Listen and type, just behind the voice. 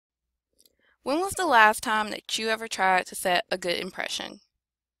When was the last time that you ever tried to set a good impression?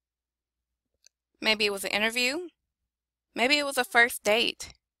 Maybe it was an interview, maybe it was a first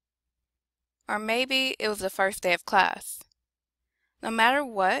date, or maybe it was the first day of class. No matter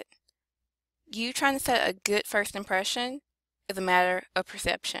what, you trying to set a good first impression is a matter of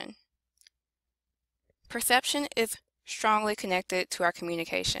perception. Perception is strongly connected to our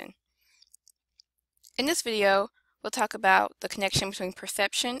communication. In this video, we'll talk about the connection between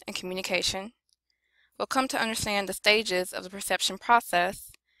perception and communication. We'll come to understand the stages of the perception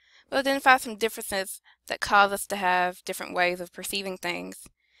process. We'll identify some differences that cause us to have different ways of perceiving things.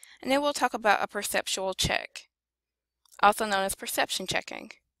 And then we'll talk about a perceptual check, also known as perception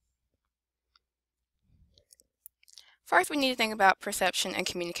checking. First, we need to think about perception and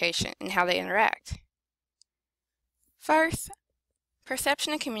communication and how they interact. First,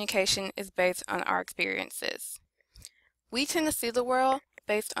 perception and communication is based on our experiences. We tend to see the world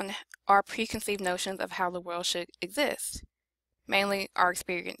based on our preconceived notions of how the world should exist, mainly our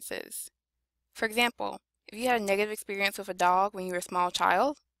experiences. For example, if you had a negative experience with a dog when you were a small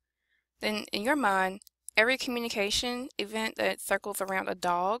child, then in your mind, every communication event that circles around a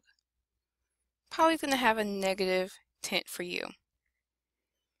dog probably is going to have a negative tint for you.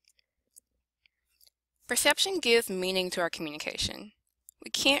 Perception gives meaning to our communication.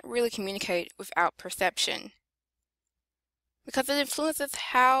 We can't really communicate without perception because it influences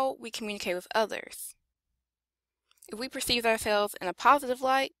how we communicate with others. If we perceive ourselves in a positive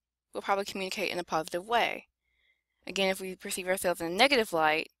light, we'll probably communicate in a positive way. Again, if we perceive ourselves in a negative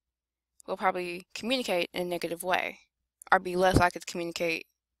light, we'll probably communicate in a negative way, or be less likely to communicate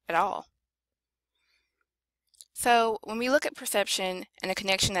at all. So when we look at perception and the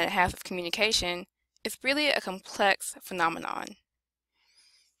connection that it has with communication, it's really a complex phenomenon.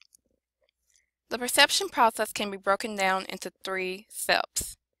 The perception process can be broken down into 3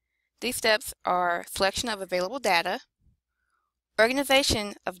 steps. These steps are selection of available data,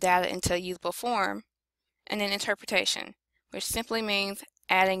 organization of data into a usable form, and then interpretation, which simply means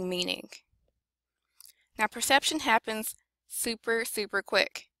adding meaning. Now, perception happens super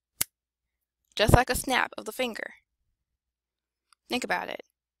quick, just like a snap of the finger. Think about it.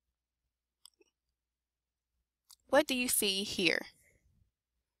 What do you see here?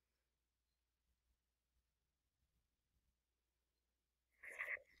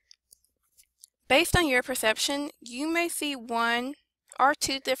 Based on your perception, you may see 1 or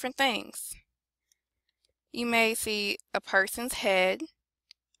 2 different things. You may see a person's head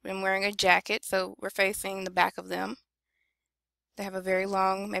when wearing a jacket, so we're facing the back of them. They have a very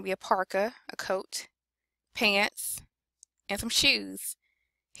long, maybe a parka, a coat, pants, and some shoes.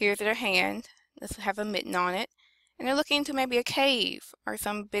 Here's their hand. This will have a mitten on it. And they're looking into maybe a cave or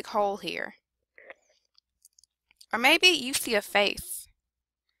some big hole here. Or maybe you see a face.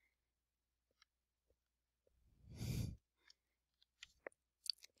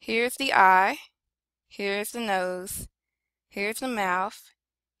 Here's the eye, here's the nose, here's the mouth,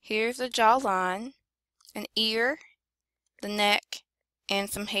 here's the jawline, an ear, the neck, and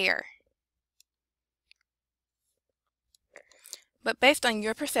some hair. But based on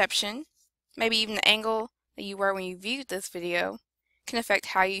your perception, maybe even the angle that you were when you viewed this video, can affect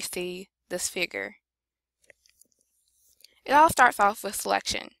how you see this figure. It all starts off with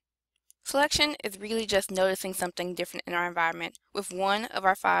selection. Selection is really just noticing something different in our environment with one of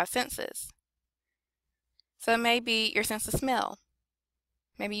our 5 senses. So it may be your sense of smell.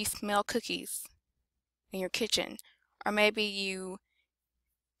 Maybe you smell cookies in your kitchen, or maybe you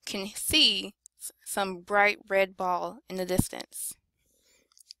can see some bright red ball in the distance.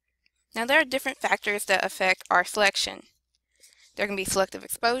 Now there are different factors that affect our selection. There can be selective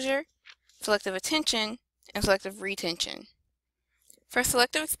exposure, selective attention, and selective retention. For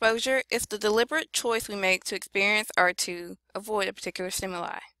selective exposure, it's the deliberate choice we make to experience or to avoid a particular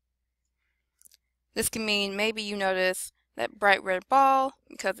stimuli. This can mean maybe you notice that bright red ball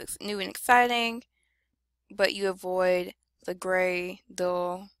because it's new and exciting, but you avoid the gray,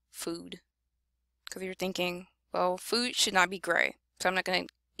 dull food because you're thinking, well, food should not be gray, so I'm not going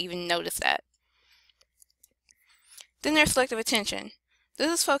to even notice that. Then there's selective attention. This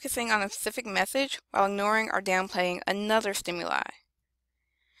is focusing on a specific message while ignoring or downplaying another stimuli.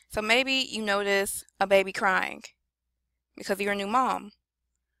 So maybe you notice a baby crying because you're a new mom.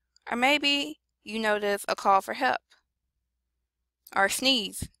 Or maybe you notice a call for help. Or a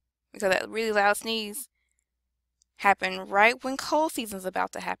sneeze because that really loud sneeze happened right when cold season is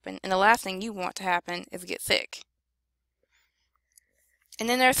about to happen, and the last thing you want to happen is get sick. And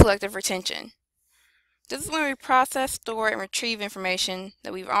then there's selective retention. This is when we process, store, and retrieve information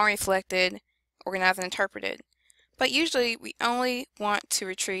that we've already selected, organized, and interpreted. But usually we only want to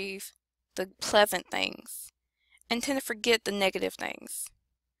retrieve the pleasant things, and tend to forget the negative things.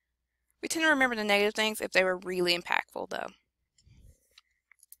 We tend to remember the negative things if they were really impactful, though.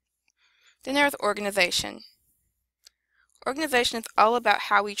 Then there's organization. Organization is all about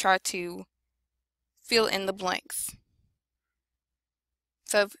how we try to fill in the blanks.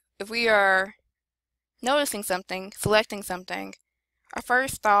 So if we are noticing something, selecting something, our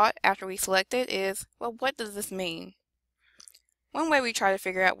first thought after we select it is, well, what does this mean? One way we try to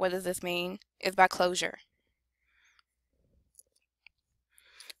figure out what does this mean is by closure.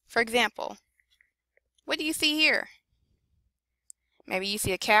 For example, what do you see here? Maybe you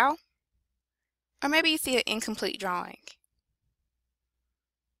see a cow, or maybe you see an incomplete drawing.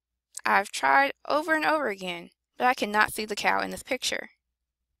 I've tried over and over again, but I cannot see the cow in this picture.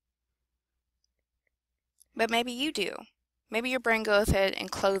 But maybe you do. Maybe your brain goes ahead and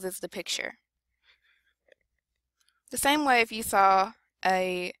closes the picture. The same way if you saw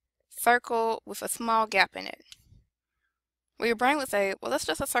a circle with a small gap in it. Well, your brain would say, well, that's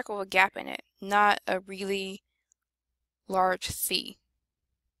just a circle with a gap in it, not a really large C.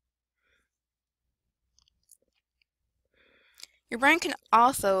 Your brain can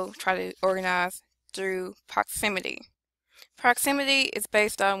also try to organize through proximity. Proximity is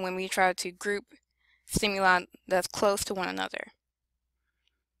based on when we try to group stimuli that's close to one another.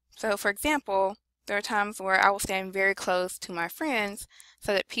 So, for example, there are times where I will stand very close to my friends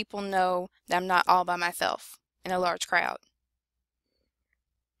so that people know that I'm not all by myself in a large crowd.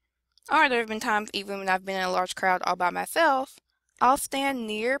 Or there have been times even when I've been in a large crowd all by myself, I'll stand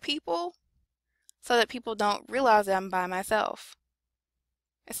near people so that people don't realize that I'm by myself.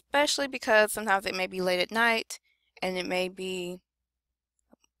 Especially because sometimes it may be late at night and it may be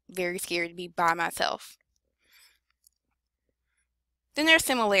very scary to be by myself. Then there's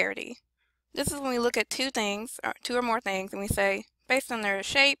similarity. This is when we look at two or more things, and we say, based on their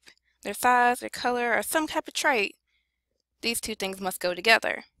shape, their size, their color, or some type of trait, these two things must go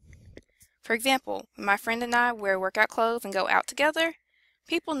together. For example, when my friend and I wear workout clothes and go out together,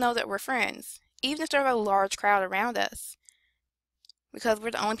 people know that we're friends, even if there's a large crowd around us. Because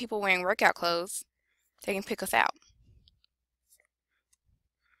we're the only people wearing workout clothes, they can pick us out.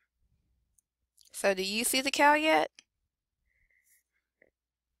 So do you see the cow yet?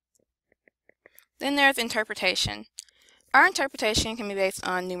 Then there's interpretation. Our interpretation can be based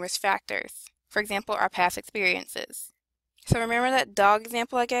on numerous factors. For example, our past experiences. So remember that dog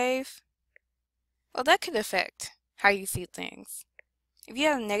example I gave? Well, that could affect how you see things. If you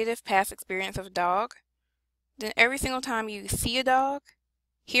have a negative past experience of a dog, then every single time you see a dog,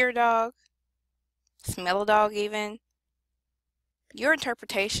 hear a dog, smell a dog even, your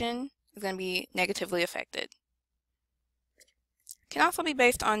interpretation is going to be negatively affected. It can also be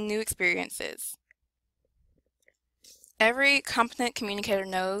based on new experiences. Every competent communicator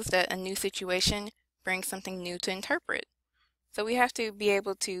knows that a new situation brings something new to interpret. So we have to be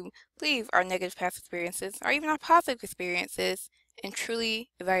able to leave our negative past experiences or even our positive experiences and truly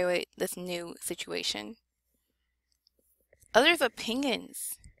evaluate this new situation. Others'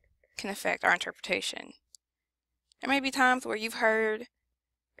 opinions can affect our interpretation. There may be times where you've heard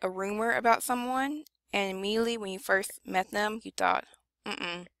a rumor about someone and immediately when you first met them, you thought,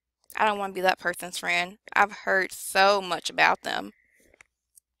 I don't want to be that person's friend. I've heard so much about them.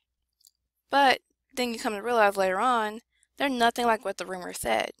 But then you come to realize later on, they're nothing like what the rumor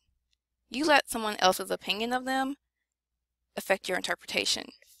said. You let someone else's opinion of them affect your interpretation.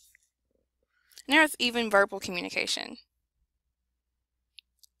 And there's even verbal communication.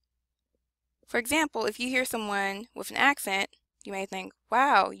 For example, if you hear someone with an accent, you may think,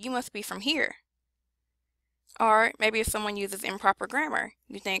 wow, you must be from here. Or maybe if someone uses improper grammar,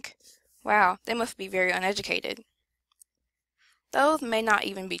 you think, wow, they must be very uneducated. Those may not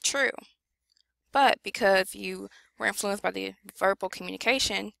even be true. But because you were influenced by the verbal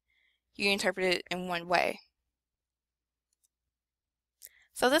communication, you interpret it in one way.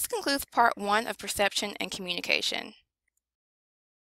 So this concludes part 1 of perception and communication.